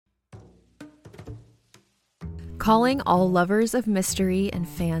Calling all lovers of mystery and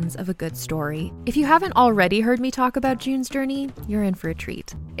fans of a good story. If you haven't already heard me talk about June's Journey, you're in for a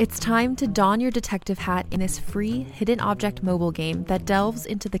treat. It's time to don your detective hat in this free hidden object mobile game that delves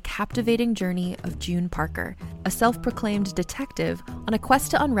into the captivating journey of June Parker, a self-proclaimed detective on a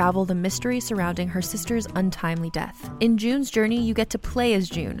quest to unravel the mystery surrounding her sister's untimely death. In June's Journey, you get to play as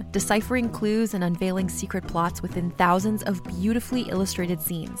June, deciphering clues and unveiling secret plots within thousands of beautifully illustrated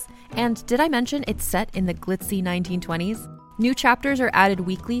scenes. And did I mention it's set in the glitzy 1920s? New chapters are added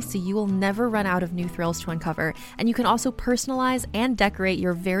weekly, so you will never run out of new thrills to uncover, and you can also personalize and decorate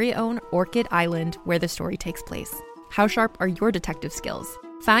your very own Orchid Island where the story takes place. How sharp are your detective skills?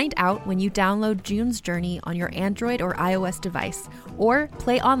 Find out when you download June's Journey on your Android or iOS device, or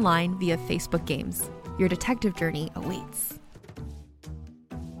play online via Facebook Games. Your detective journey awaits.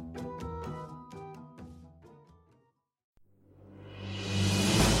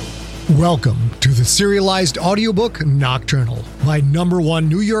 Welcome to the serialized audiobook Nocturnal by #1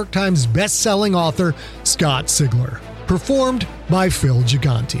 New York Times best-selling author Scott Sigler, performed by Phil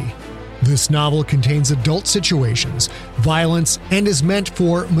Gigante. This novel contains adult situations, violence, and is meant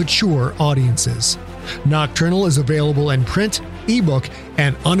for mature audiences. Nocturnal is available in print, ebook,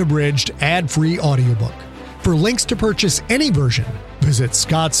 and unabridged ad-free audiobook. For links to purchase any version, visit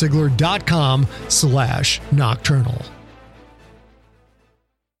scottsigler.com/nocturnal.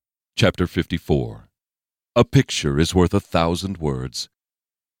 Chapter 54. A Picture is Worth 1,000 Words.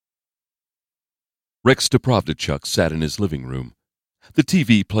 Rex Deprovdichuk sat in his living room. The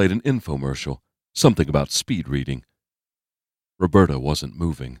TV played an infomercial, something about speed reading. Roberta wasn't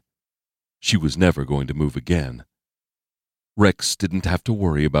moving. She was never going to move again. Rex didn't have to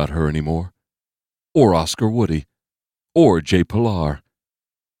worry about her anymore. Or Oscar Woody. Or Jay Pilar.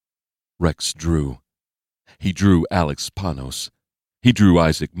 Rex drew. He drew Alex Panos. He drew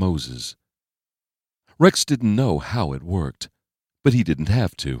Isaac Moses. Rex didn't know how it worked, but he didn't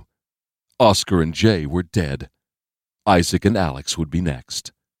have to. Oscar and Jay were dead. Isaac and Alex would be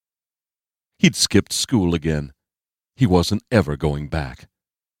next. He'd skipped school again. He wasn't ever going back.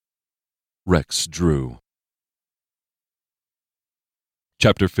 Rex drew.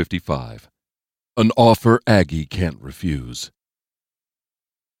 Chapter 55. An Offer Aggie Can't Refuse.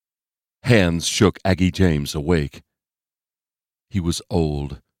 Hands shook Aggie James awake. He was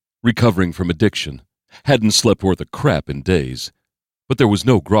old, recovering from addiction, hadn't slept worth a crap in days, but there was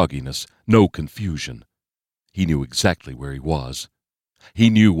no grogginess, no confusion. He knew exactly where he was. He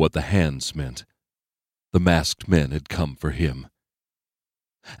knew what the hands meant. The masked men had come for him.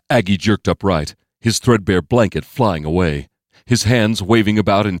 Aggie jerked upright, his threadbare blanket flying away, his hands waving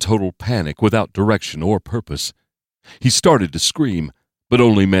about in total panic without direction or purpose. He started to scream, but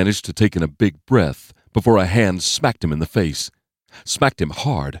only managed to take in a big breath before a hand smacked him in the face. Smacked him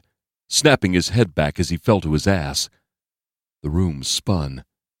hard, snapping his head back as he fell to his ass. The room spun.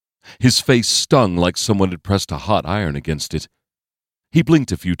 His face stung like someone had pressed a hot iron against it. He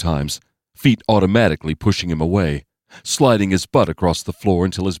blinked a few times, feet automatically pushing him away, sliding his butt across the floor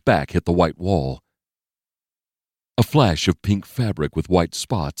until his back hit the white wall. A flash of pink fabric with white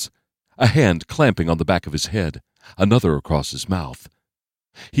spots, a hand clamping on the back of his head, another across his mouth.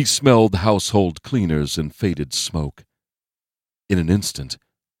 He smelled household cleaners and faded smoke. In an instant,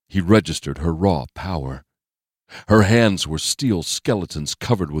 he registered her raw power. Her hands were steel skeletons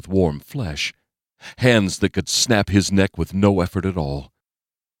covered with warm flesh, hands that could snap his neck with no effort at all.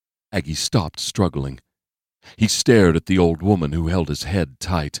 Aggie stopped struggling. He stared at the old woman who held his head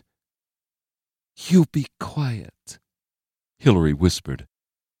tight. "You be quiet," Hillary whispered.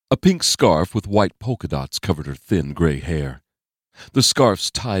 A pink scarf with white polka dots covered her thin gray hair. The scarf's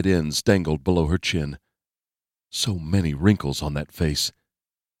tied ends dangled below her chin. So many wrinkles on that face.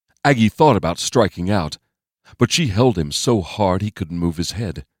 Aggie thought about striking out, but she held him so hard he couldn't move his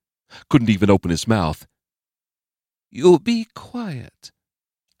head, couldn't even open his mouth. "You be quiet.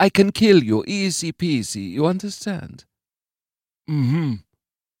 I can kill you easy peasy, you understand?" "Mm-hmm,"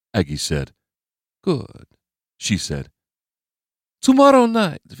 Aggie said. "Good," she said. "Tomorrow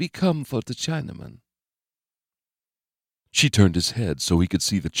night we come for the Chinaman." She turned his head so he could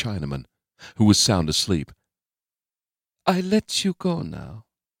see the Chinaman, who was sound asleep. "I let you go now,"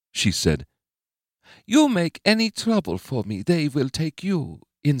 she said. "You make any trouble for me, they will take you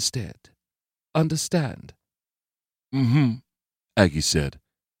instead. Understand?" "Mm-hmm," Aggie said.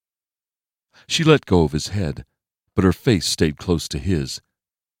 She let go of his head, but her face stayed close to his.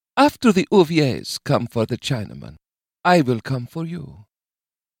 "After the Ouviers come for the Chinaman, I will come for you.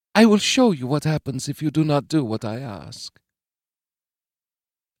 I will show you what happens if you do not do what I ask."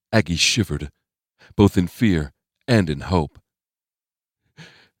 Aggie shivered, both in fear and in hope.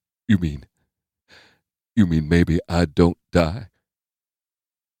 You You mean maybe I don't die?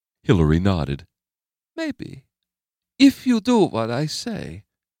 Hillary nodded. Maybe. If you do what I say.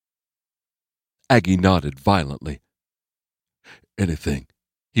 Aggie nodded violently. Anything,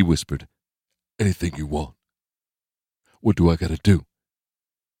 he whispered. Anything you want. What do I gotta do?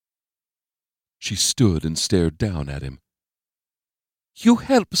 She stood and stared down at him. You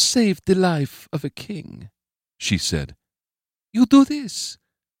help save the life of a king, she said. You do this.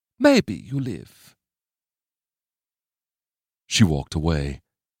 Maybe you live. She walked away.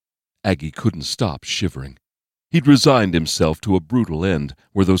 Aggie couldn't stop shivering. He'd resigned himself to a brutal end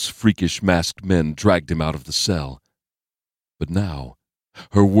where those freakish masked men dragged him out of the cell. But now,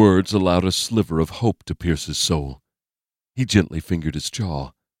 her words allowed a sliver of hope to pierce his soul. He gently fingered his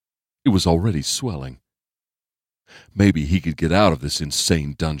jaw. It was already swelling. Maybe he could get out of this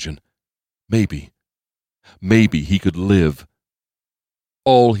insane dungeon. Maybe he could live.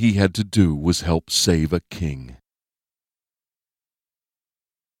 All he had to do was help save a king.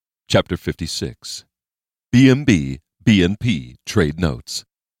 Chapter 56. B&B, B&P Trade Notes.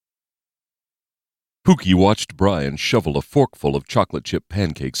 Pookie watched Brian shovel a forkful of chocolate chip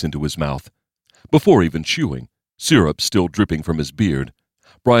pancakes into his mouth. Before even chewing, syrup still dripping from his beard,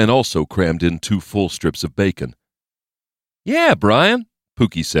 Brian also crammed in 2 full strips of bacon. Yeah, Brian,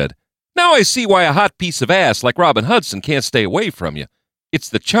 Pookie said. Now I see why a hot piece of ass like Robin Hudson can't stay away from you. It's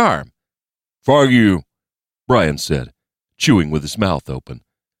the charm. For you, Brian said, chewing with his mouth open.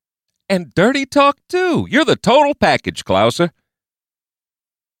 And dirty talk, too. You're the total package, Clouser.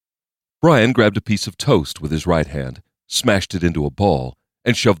 Brian grabbed a piece of toast with his right hand, smashed it into a ball,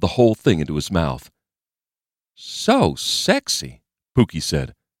 and shoved the whole thing into his mouth. So sexy, Pookie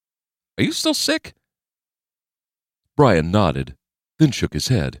said. Are you still sick? Brian nodded, then shook his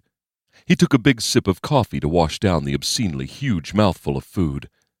head. He took a big sip of coffee to wash down the obscenely huge mouthful of food.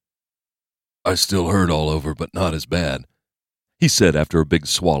 I still hurt all over, but not as bad, he said after a big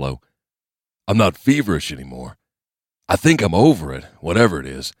swallow. I'm not feverish anymore. I think I'm over it, whatever it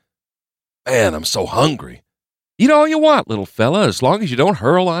is. Man, I'm so hungry. Eat all you want, little fella, as long as you don't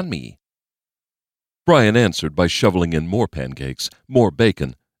hurl on me. Brian answered by shoveling in more pancakes, more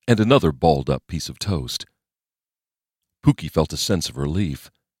bacon, and another balled-up piece of toast. Pookie felt a sense of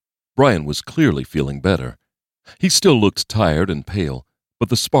relief. Brian was clearly feeling better. He still looked tired and pale, but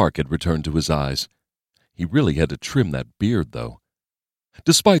the spark had returned to his eyes. He really had to trim that beard, though.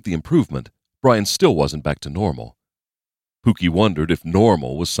 Despite the improvement, Brian still wasn't back to normal. Pookie wondered if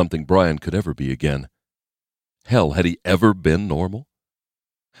normal was something Brian could ever be again. Hell, had he ever been normal?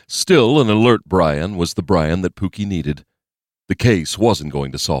 Still, an alert Brian was the Brian that Pookie needed. The case wasn't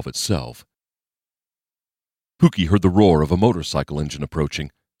going to solve itself. Pookie heard the roar of a motorcycle engine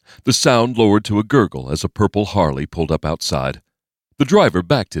approaching. The sound lowered to a gurgle as a purple Harley pulled up outside. The driver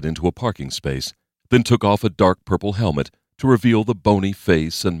backed it into a parking space, then took off a dark purple helmet to reveal the bony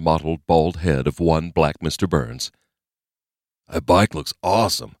face and mottled bald head of one black Mr. Burns. That bike looks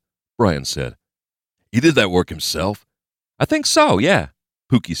awesome, Brian said. He did that work himself? I think so, yeah,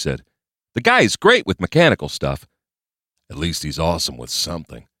 Pookie said. The guy's great with mechanical stuff. At least he's awesome with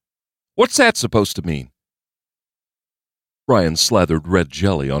something. What's that supposed to mean? Brian slathered red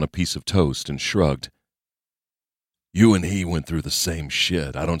jelly on a piece of toast and shrugged. You and he went through the same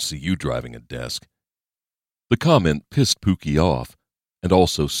shit. I don't see you driving a desk. The comment pissed Pookie off and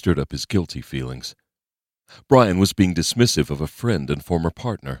also stirred up his guilty feelings. Brian was being dismissive of a friend and former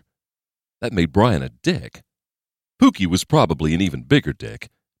partner. That made Brian a dick. Pookie was probably an even bigger dick,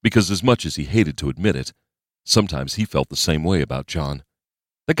 because as much as he hated to admit it, sometimes he felt the same way about John.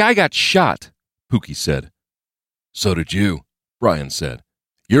 The guy got shot, Pookie said. So did you, Brian said.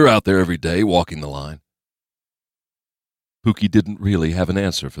 You're out there every day walking the line. Pookie didn't really have an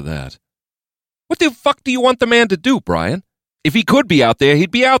answer for that. What the fuck do you want the man to do, Brian? If he could be out there,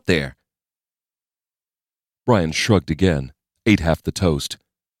 he'd be out there. Brian shrugged again, ate half the toast.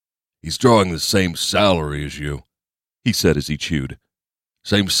 He's drawing the same salary as you, he said as he chewed.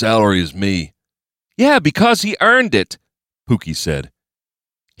 Same salary as me. Yeah, because he earned it, Pookie said.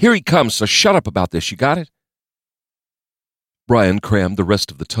 Here he comes, so shut up about this, you got it? Brian crammed the rest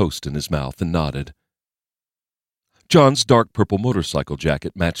of the toast in his mouth and nodded. John's dark purple motorcycle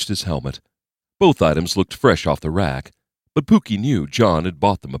jacket matched his helmet. Both items looked fresh off the rack, but Pookie knew John had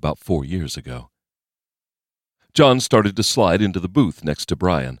bought them about 4 years ago. John started to slide into the booth next to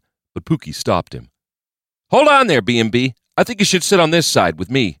Brian, but Pookie stopped him. Hold on there, B&B. I think you should sit on this side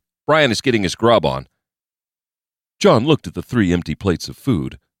with me. Brian is getting his grub on. John looked at the 3 empty plates of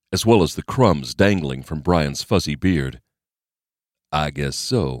food, as well as the crumbs dangling from Brian's fuzzy beard. I guess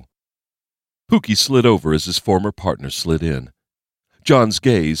so. Pookie slid over as his former partner slid in. John's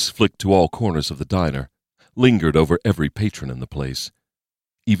gaze flicked to all corners of the diner, lingered over every patron in the place.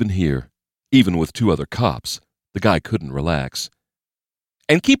 Even here, even with 2 other cops, the guy couldn't relax.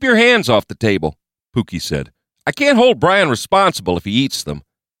 "And keep your hands off the table," Pookie said. "I can't hold Brian responsible if he eats them."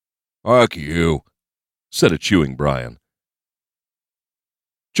 "Fuck you," said a chewing Brian.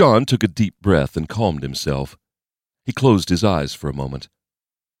 John took a deep breath and calmed himself. He closed his eyes for a moment.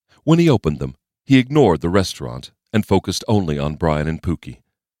 When he opened them, he ignored the restaurant and focused only on Brian and Pookie.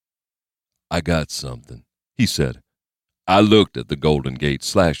 "I got something," he said. "I looked at the Golden Gate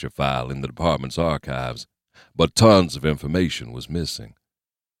slasher file in the department's archives, but tons of information was missing."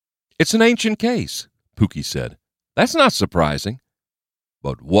 "It's an ancient case," Pookie said. "That's not surprising."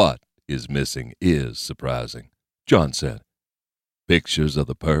 "But what is missing is surprising," John said. "Pictures of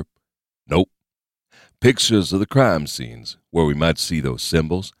the perp? Nope. Pictures of the crime scenes where we might see those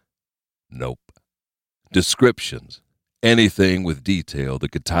symbols? Nope. Descriptions, anything with detail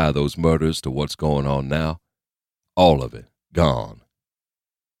that could tie those murders to what's going on now? All of it gone."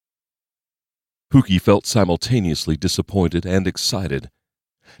 Pookie felt simultaneously disappointed and excited.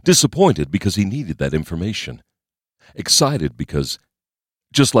 Disappointed because he needed that information. Excited because,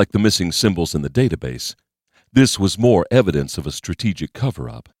 just like the missing symbols in the database, this was more evidence of a strategic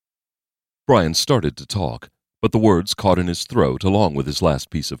cover-up. Brian started to talk, but the words caught in his throat along with his last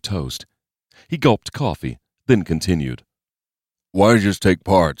piece of toast. He gulped coffee, then continued. "Why just take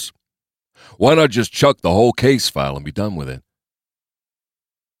parts? Why not just chuck the whole case file and be done with it?"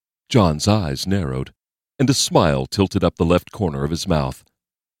 John's eyes narrowed, and a smile tilted up the left corner of his mouth.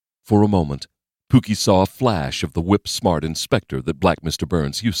 For a moment, Pookie saw a flash of the whip-smart inspector that Black Mr.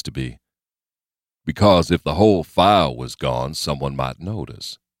 Burns used to be. "Because if the whole file was gone, someone might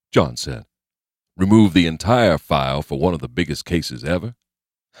notice," John said. "Remove the entire file for one of the biggest cases ever?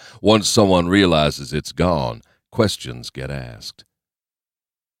 Once someone realizes it's gone, questions get asked."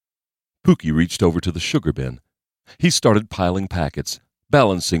 Pookie reached over to the sugar bin. He started piling packets,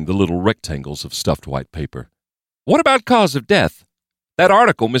 balancing the little rectangles of stuffed white paper. "What about cause of death? That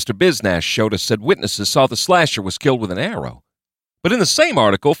article Mr. Biznash showed us said witnesses saw the slasher was killed with an arrow. But in the same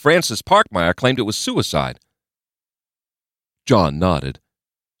article, Francis Parkmeyer claimed it was suicide." John nodded.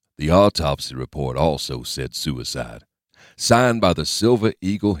 "The autopsy report also said suicide, signed by the Silver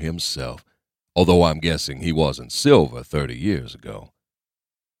Eagle himself, although I'm guessing he wasn't silver 30 years ago."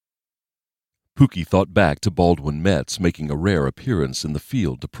 Pookie thought back to Baldwin Metz making a rare appearance in the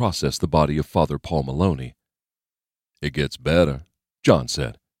field to process the body of Father Paul Maloney. "It gets better," John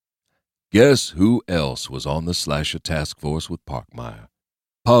said. "Guess who else was on the slasher task force with Parkmeyer?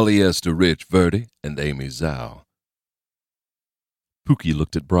 Polyester Rich Verdi and Amy Zhao." Pookie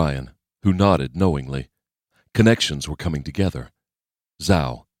looked at Brian, who nodded knowingly. Connections were coming together.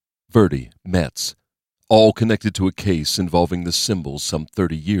 Zhao, Verdi, Metz, all connected to a case involving the symbols some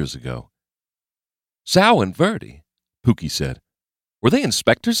 30 years ago. "Zhao and Verdi," Pookie said. "Were they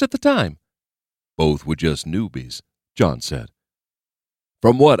inspectors at the time?" "Both were just newbies," John said.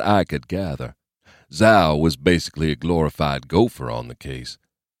 "From what I could gather, Zhao was basically a glorified gopher on the case.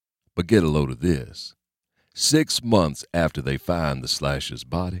 But get a load of this. 6 months after they find the slasher's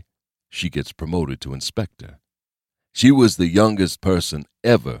body, she gets promoted to inspector. She was the youngest person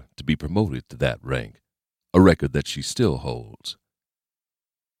ever to be promoted to that rank, a record that she still holds."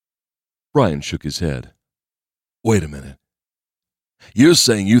 Brian shook his head. "Wait a minute. You're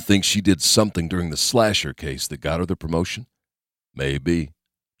saying you think she did something during the slasher case that got her the promotion?" "Maybe,"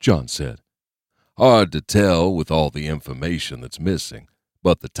 John said. "Hard to tell with all the information that's missing,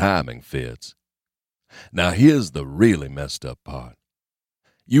 but the timing fits. Now here's the really messed up part.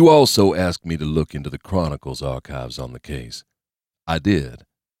 You also asked me to look into the Chronicle's archives on the case. I did,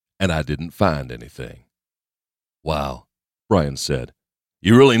 and I didn't find anything." "Wow," Brian said.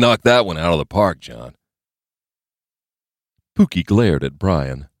 "You really knocked that one out of the park, John." Pookie glared at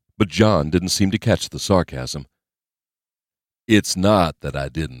Brian, but John didn't seem to catch the sarcasm. "It's not that I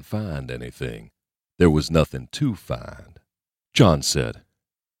didn't find anything. There was nothing to find," John said.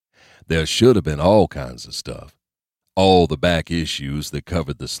 "There should have been all kinds of stuff. All the back issues that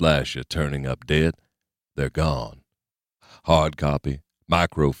covered the slasher turning up dead, they're gone. Hard copy,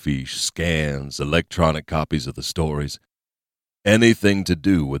 microfiche, scans, electronic copies of the stories. Anything to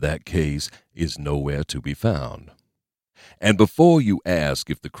do with that case is nowhere to be found. And before you ask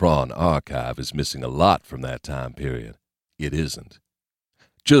if the Cron archive is missing a lot from that time period, it isn't.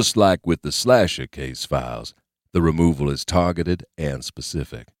 Just like with the slasher case files, the removal is targeted and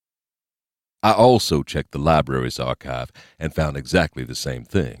specific. I also checked the library's archive and found exactly the same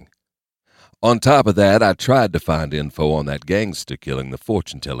thing. On top of that, I tried to find info on that gangster killing the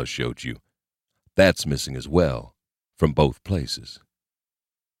fortune teller showed you. That's missing as well, from both places."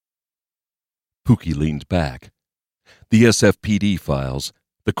 Pookie leaned back. The SFPD files,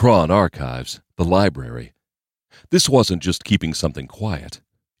 the Cron archives, the library. This wasn't just keeping something quiet.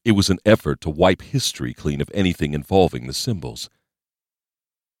 It was an effort to wipe history clean of anything involving the symbols.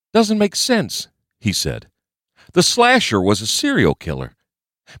 "Doesn't make sense," he said. "The slasher was a serial killer.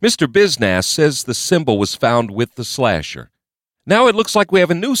 Mr. Biznass says the symbol was found with the slasher. Now it looks like we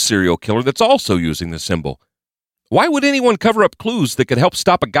have a new serial killer that's also using the symbol. Why would anyone cover up clues that could help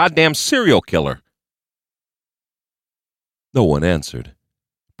stop a goddamn serial killer?" No one answered.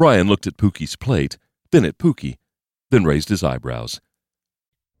 Brian looked at Pookie's plate, then at Pookie, then raised his eyebrows.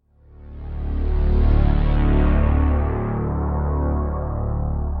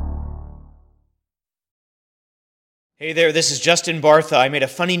 Hey there, this is Justin Bartha. I made a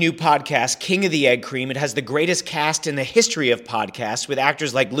funny new podcast, King of the Egg Cream. It has the greatest cast in the history of podcasts with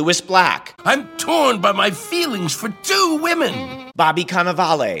actors like Louis Black, I'm torn by my feelings for two women. Bobby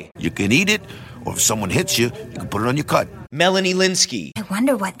Cannavale, You can eat it, or if someone hits you, you can put it on your cut. Melanie Linsky, I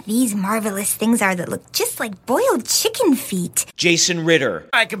wonder what these marvelous things are that look just like boiled chicken feet. Jason Ritter,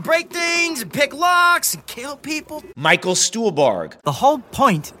 I can break things and pick locks and kill people. Michael Stuhlbarg, The whole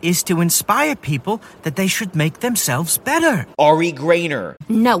point is to inspire people that they should make themselves better. Ari Grainer,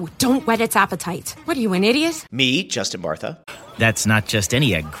 No, don't whet its appetite. What are you, an idiot? me, Justin Bartha, That's not just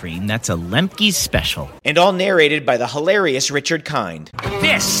any egg cream, that's a Lemke's special. and all narrated by the hilarious Richard Kind.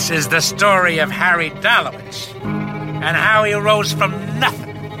 This is the story of Harry Dalowitz and how he rose from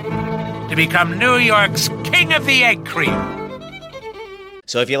nothing to become New York's King of the Egg Cream.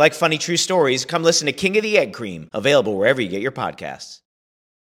 So if you like funny true stories, come listen to King of the Egg Cream, available wherever you get your podcasts.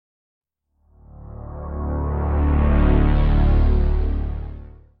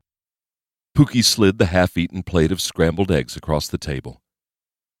 Pookie slid the half-eaten plate of scrambled eggs across the table.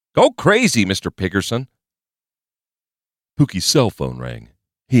 "Go crazy, Mr. Piggerson." Pookie's cell phone rang.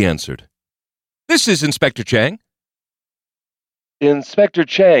 He answered. "This is Inspector Chang." Inspector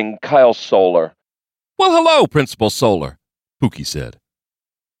Chang, Kyle Solar. "Well, hello, Principal Solar," Pookie said.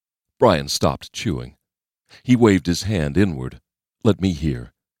 Brian stopped chewing. He waved his hand inward. "Let me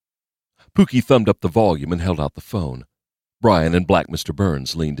hear." Pookie thumbed up the volume and held out the phone. Brian and Black Mr.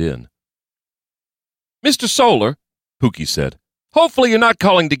 Burns leaned in. "Mr. Solar," Pookie said, "hopefully you're not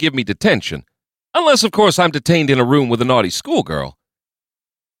calling to give me detention. Unless, of course, I'm detained in a room with a naughty schoolgirl."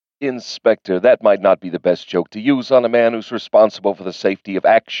 Inspector, that might not be the best joke to use on a man who's responsible for the safety of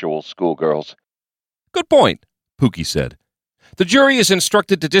actual schoolgirls. "Good point," Pookie said. "The jury is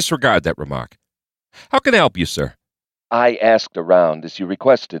instructed to disregard that remark. How can I help you, sir?" I asked around, as you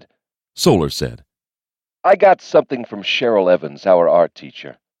requested. Solar said. I got something from Cheryl Evans, our art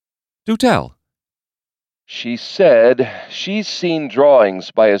teacher. "Do tell." She said she's seen drawings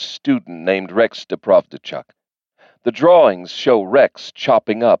by a student named Rex Deprovdichuk. The drawings show Rex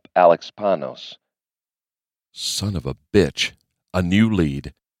chopping up Alex Panos. Son of a bitch. A new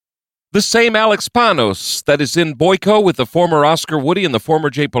lead. The same Alex Panos that is in Boyko with the former Oscar Woody and the former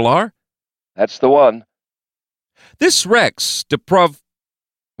Jay Pilar? That's the one. This Rex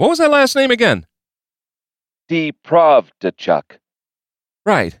What was that last name again? Deprovdichuk.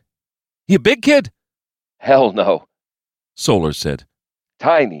 Right. He a big kid? Hell no. Solar said.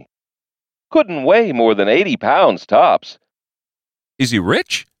 Tiny. Couldn't weigh more than 80 pounds tops. Is he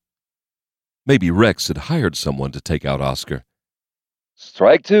rich? Maybe Rex had hired someone to take out Oscar.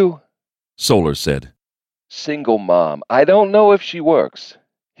 Strike two. Solar said. Single mom. I don't know if she works.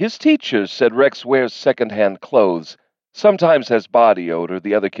 His teachers said Rex wears second-hand clothes, sometimes has body odor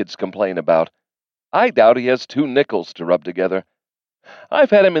the other kids complain about. I doubt he has 2 nickels to rub together. I've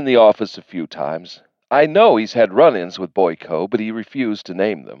had him in the office a few times. I know he's had run-ins with Boyko, but he refused to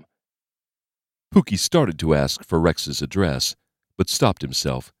name them. Pookie started to ask for Rex's address, but stopped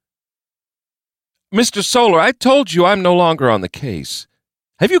himself. Mr. Solar, I told you I'm no longer on the case.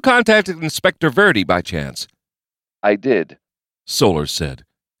 Have you contacted Inspector Verdi by chance? I did. Solar said.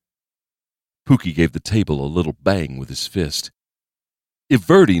 Pookie gave the table a little bang with his fist. If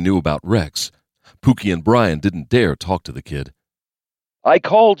Verdi knew about Rex, Pookie and Brian didn't dare talk to the kid. I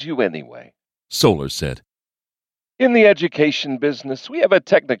called you anyway, Solar said. In the education business, we have a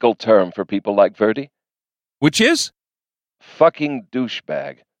technical term for people like Verdi. Which is? Fucking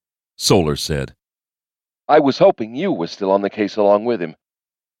douchebag, Solar said. I was hoping you were still on the case along with him.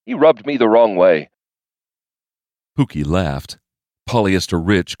 He rubbed me the wrong way. Pookie laughed. Polyester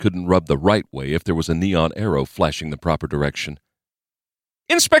Rich couldn't rub the right way if there was a neon arrow flashing the proper direction.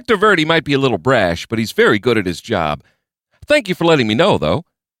 Inspector Verdi might be a little brash, but he's very good at his job. Thank you for letting me know, though.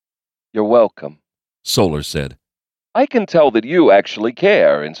 You're welcome, Solar said. I can tell that you actually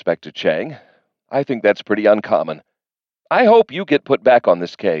care, Inspector Chang. I think that's pretty uncommon. I hope you get put back on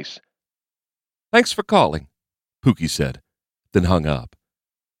this case. Thanks for calling, Pookie said, then hung up.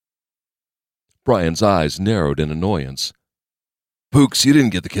 Brian's eyes narrowed in annoyance. Pooks, you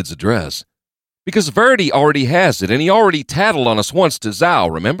didn't get the kid's address. Because Verdi already has it, and he already tattled on us once to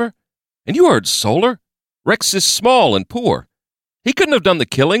Zhao, remember? And you heard Solar. Rex is small and poor. He couldn't have done the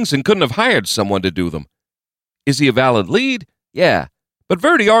killings and couldn't have hired someone to do them. Is he a valid lead? Yeah, but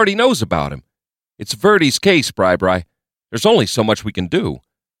Verdi already knows about him. It's Verdi's case, Bri. There's only so much we can do.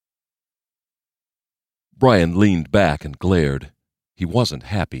 Brian leaned back and glared. He wasn't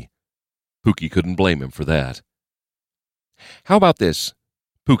happy. Pookie couldn't blame him for that. How about this?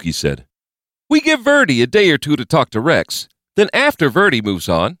 Pookie said. We give Verdi a day or two to talk to Rex. Then after Verdi moves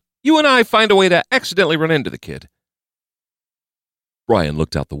on, you and I find a way to accidentally run into the kid. Brian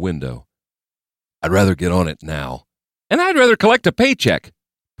looked out the window. I'd rather get on it now. And I'd rather collect a paycheck,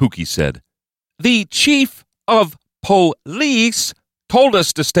 Pookie said. The chief of police told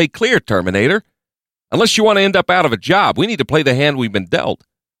us to stay clear, Terminator. Unless you want to end up out of a job, we need to play the hand we've been dealt.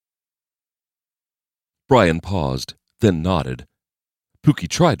 Brian paused, then nodded. Pookie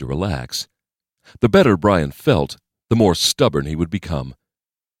tried to relax. The better Brian felt, the more stubborn he would become.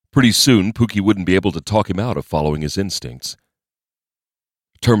 Pretty soon, Pookie wouldn't be able to talk him out of following his instincts.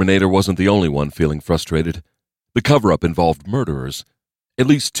 Terminator wasn't the only one feeling frustrated. The cover-up involved murderers. At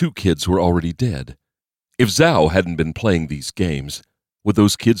least 2 kids were already dead. If Zhao hadn't been playing these games, would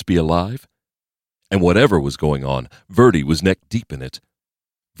those kids be alive? And whatever was going on, Verdi was neck-deep in it.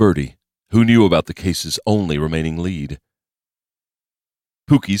 Verdi, who knew about the case's only remaining lead.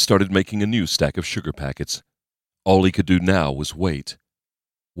 Pookie started making a new stack of sugar packets. All he could do now was wait.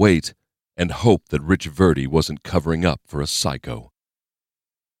 Wait and hope that Rich Verdi wasn't covering up for a psycho.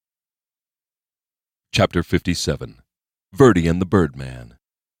 Chapter 57. Verdi and the Birdman.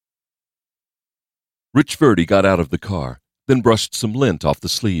 Rich Verdi got out of the car, then brushed some lint off the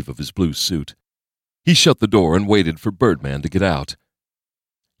sleeve of his blue suit. He shut the door and waited for Birdman to get out.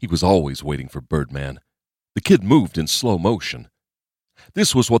 He was always waiting for Birdman. The kid moved in slow motion.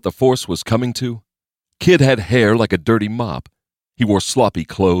 This was what the Force was coming to. Kid had hair like a dirty mop. He wore sloppy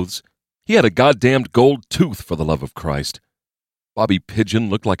clothes. He had a goddamned gold tooth, for the love of Christ. Bobby Pigeon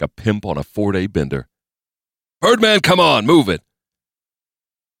looked like a pimp on a 4-day bender. Birdman, come on, move it.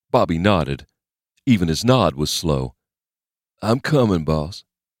 Bobby nodded. Even his nod was slow. I'm coming, boss.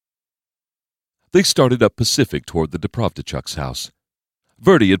 They started up Pacific toward the Dubrovnichuk's house.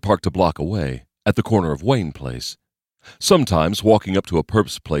 Verdi had parked a block away, at the corner of Wayne Place. Sometimes walking up to a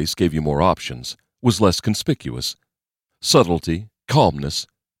perp's place gave you more options, was less conspicuous. Subtlety, calmness,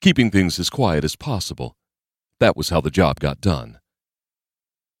 keeping things as quiet as possible. That was how the job got done.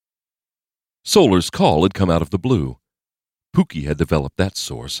 Solar's call had come out of the blue. Pookie had developed that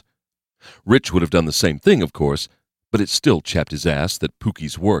source. Rich would have done the same thing, of course, but it still chapped his ass that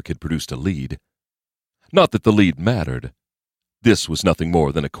Pookie's work had produced a lead. Not that the lead mattered. This was nothing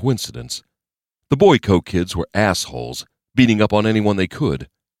more than a coincidence. The Boyko kids were assholes, beating up on anyone they could.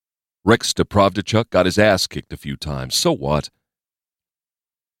 Rex Dubrovnichuk got his ass kicked a few times, so what?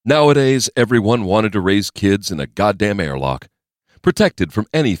 Nowadays, everyone wanted to raise kids in a goddamn airlock, protected from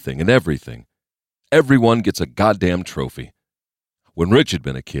anything and everything. Everyone gets a goddamn trophy. When Rich had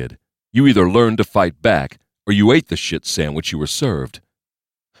been a kid, you either learned to fight back or you ate the shit sandwich you were served.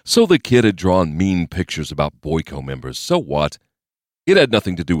 So the kid had drawn mean pictures about Boyko members, so what? It had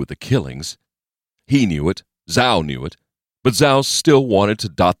nothing to do with the killings. He knew it, Zhao knew it, but Zhao still wanted to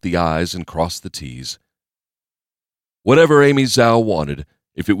dot the I's and cross the T's. Whatever Amy Zhao wanted,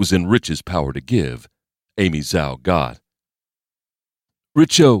 if it was in Rich's power to give, Amy Zhao got.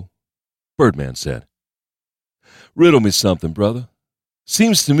 Richo, Birdman said. Riddle me something, brother.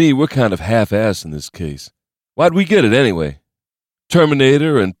 Seems to me we're kind of half-assed in this case. Why'd we get it anyway?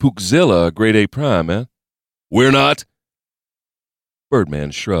 Terminator and Pookzilla are grade A prime, man. We're not.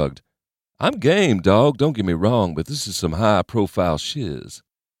 Birdman shrugged. I'm game, dog, don't get me wrong, but this is some high-profile shiz.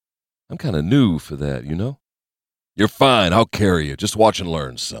 I'm kind of new for that, you know? You're fine, I'll carry you. Just watch and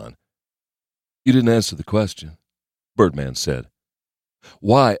learn, son. You didn't answer the question, Birdman said.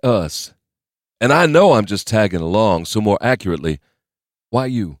 Why us? And I know I'm just tagging along, so more accurately, why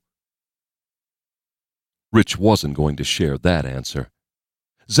you? Rich wasn't going to share that answer.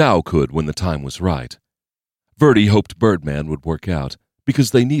 Zhao could when the time was right. Verdi hoped Birdman would work out,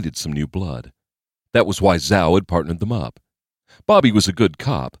 because they needed some new blood. That was why Zhao had partnered them up. Bobby was a good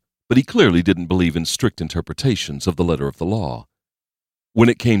cop, but he clearly didn't believe in strict interpretations of the letter of the law. When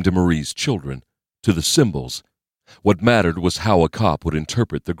it came to Marie's children, to the symbols, what mattered was how a cop would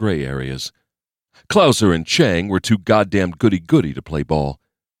interpret the gray areas. Clouser and Chang were too goddamn goody-goody to play ball,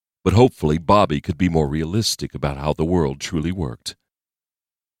 but hopefully Bobby could be more realistic about how the world truly worked.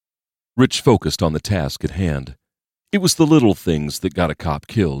 Rich focused on the task at hand. It was the little things that got a cop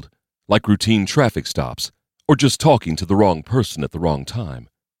killed, like routine traffic stops, or just talking to the wrong person at the wrong time.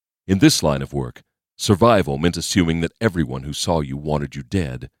 In this line of work, survival meant assuming that everyone who saw you wanted you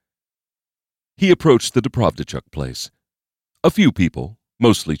dead. He approached the Dubrovnichuk place. A few people,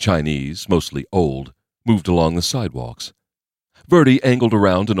 mostly Chinese, mostly old, moved along the sidewalks. Verdi angled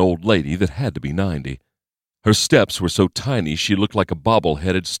around an old lady that had to be 90. Her steps were so tiny she looked like a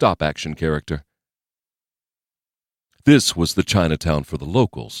bobble-headed stop-action character. This was the Chinatown for the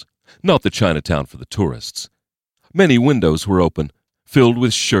locals, not the Chinatown for the tourists. Many windows were open, filled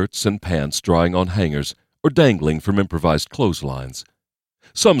with shirts and pants drying on hangers or dangling from improvised clotheslines.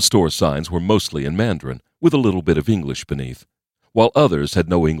 Some store signs were mostly in Mandarin, with a little bit of English beneath, while others had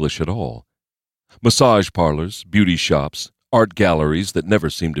no English at all. Massage parlors, beauty shops, art galleries that never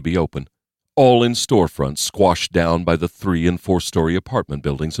seemed to be open, all in storefronts squashed down by the 3- and 4-story apartment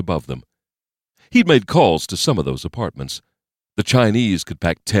buildings above them. He'd made calls to some of those apartments. The Chinese could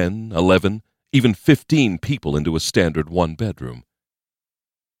pack 10, 11, even 15 people into a standard one-bedroom.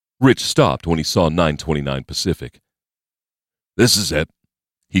 Rich stopped when he saw 929 Pacific. "This is it,"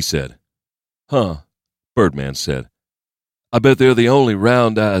 he said. "Huh," Birdman said. "I bet they're the only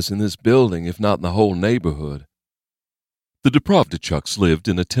round eyes in this building, if not in the whole neighborhood." The Dubrovnichuks lived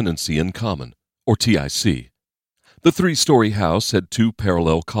in a tenancy in common, or TIC. The 3-story house had 2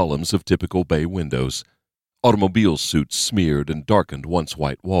 parallel columns of typical bay windows, automobile suits smeared and darkened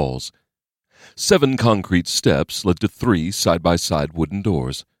once-white walls. 7 concrete steps led to 3 side-by-side wooden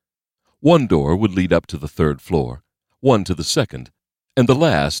doors. One door would lead up to the 3rd floor, one to the 2nd, and the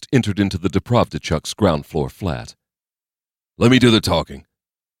last entered into the Dubrovnichuk's ground-floor flat. "Let me do the talking,"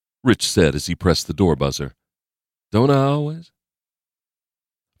 Rich said as he pressed the door buzzer. "Don't I always?"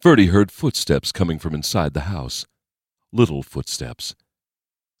 Verdi heard footsteps coming from inside the house. Little footsteps.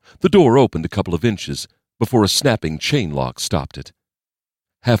 The door opened a couple of inches before a snapping chain lock stopped it.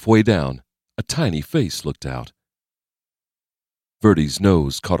 Halfway down, a tiny face looked out. Verdi's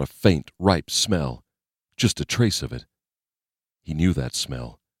nose caught a faint, ripe smell, just a trace of it. He knew that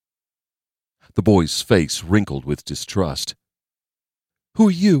smell. The boy's face wrinkled with distrust. "Who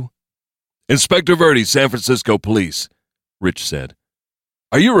are you?" "Inspector Verdi, San Francisco Police," Rich said.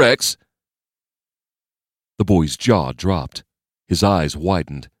 "Are you Rex?" The boy's jaw dropped. His eyes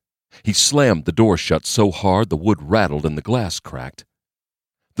widened. He slammed the door shut so hard the wood rattled and the glass cracked.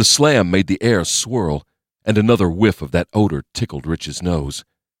 The slam made the air swirl, and another whiff of that odor tickled Rich's nose.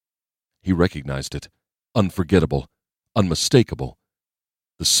 He recognized it. Unforgettable, unmistakable.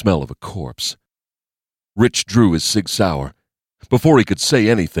 The smell of a corpse. Rich drew his Sig Sauer. Before he could say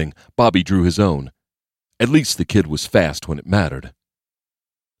anything, Bobby drew his own. At least the kid was fast when it mattered.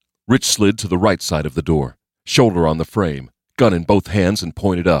 Rich slid to the right side of the door, shoulder on the frame, gun in both hands, and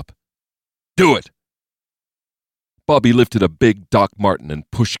pointed up. "Do it!" Bobby lifted a big Doc Martin and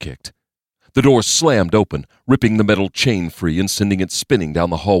push-kicked. The door slammed open, ripping the metal chain free and sending it spinning down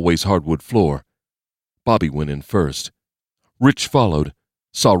the hallway's hardwood floor. Bobby went in first. Rich followed,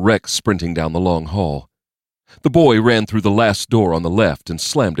 saw Rex sprinting down the long hall. The boy ran through the last door on the left and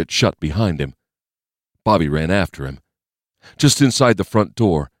slammed it shut behind him. Bobby ran after him. Just inside the front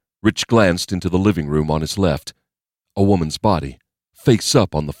door, Rich glanced into the living room on his left. A woman's body, face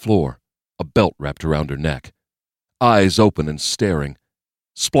up on the floor, a belt wrapped around her neck. Eyes open and staring.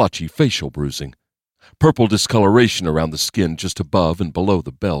 Splotchy facial bruising. Purple discoloration around the skin just above and below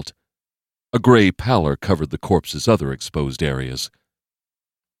the belt. A gray pallor covered the corpse's other exposed areas.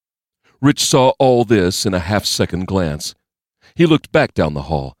 Rich saw all this in a half-second glance. He looked back down the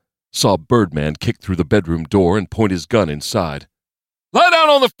hall, saw Birdman kick through the bedroom door and point his gun inside. "Lie down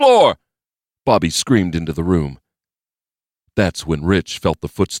on the floor!" Bobby screamed into the room. That's when Rich felt the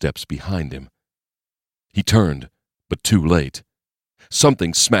footsteps behind him. He turned, but too late.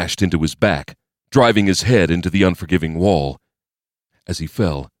 Something smashed into his back, driving his head into the unforgiving wall. As he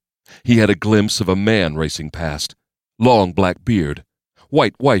fell, he had a glimpse of a man racing past. Long black beard,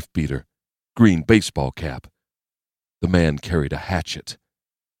 white wife-beater, green baseball cap. The man carried a hatchet.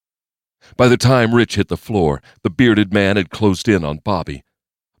 By the time Rich hit the floor, the bearded man had closed in on Bobby.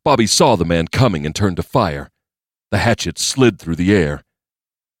 Bobby saw the man coming and turned to fire. The hatchet slid through the air.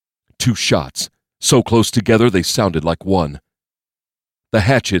 2 shots, so close together they sounded like one. The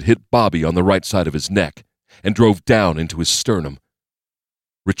hatchet hit Bobby on the right side of his neck and drove down into his sternum.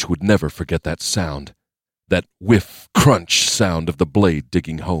 Rich would never forget that sound, that whiff-crunch sound of the blade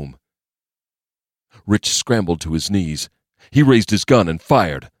digging home. Rich scrambled to his knees. He raised his gun and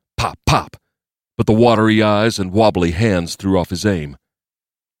fired. Pop, pop. But the watery eyes and wobbly hands threw off his aim.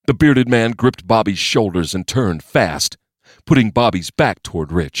 The bearded man gripped Bobby's shoulders and turned fast, putting Bobby's back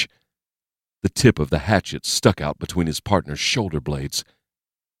toward Rich. The tip of the hatchet stuck out between his partner's shoulder blades.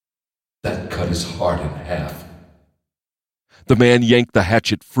 That cut his heart in half. The man yanked the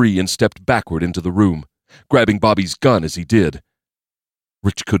hatchet free and stepped backward into the room, grabbing Bobby's gun as he did.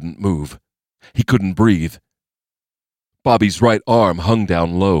 Rich couldn't move. He couldn't breathe. Bobby's right arm hung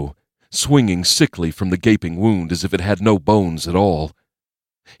down low, swinging sickly from the gaping wound as if it had no bones at all.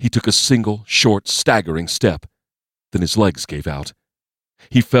 He took a single, short, staggering step. Then his legs gave out.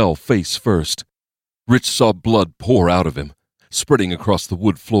 He fell face first. Rich saw blood pour out of him, spreading across the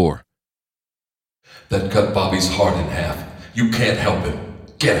wood floor. That cut Bobby's heart in half. You can't help him.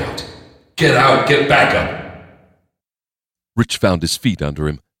 Get out. Get out. Get back up. Rich found his feet under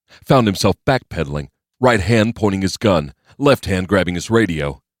him, found himself backpedaling, right hand pointing his gun, left hand grabbing his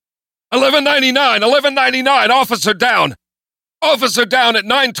radio. 1199! 1199! Officer down! Officer down at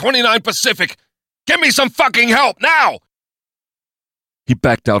 929 Pacific! Give me some fucking help, now! He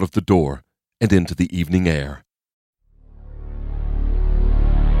backed out of the door and into the evening air.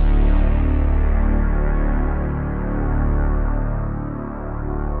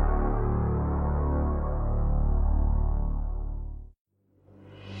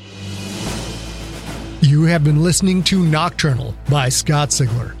 You have been listening to Nocturnal by Scott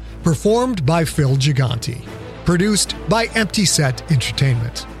Sigler, performed by Phil Gigante, produced by Empty Set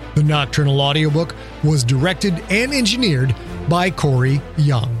Entertainment. The Nocturnal audiobook was directed and engineered by Corey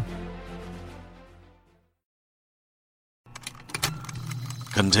Young.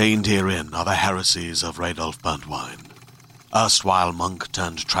 Contained herein are the heresies of Radolf Burntwine, erstwhile monk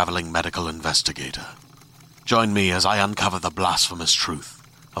turned traveling medical investigator. Join me as I uncover the blasphemous truth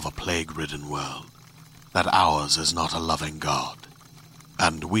of a plague-ridden world, that ours is not a loving God,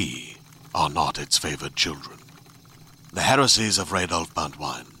 and we are not its favored children. The heresies of Radolf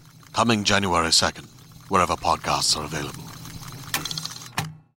Burntwine, coming January 2nd, wherever podcasts are available.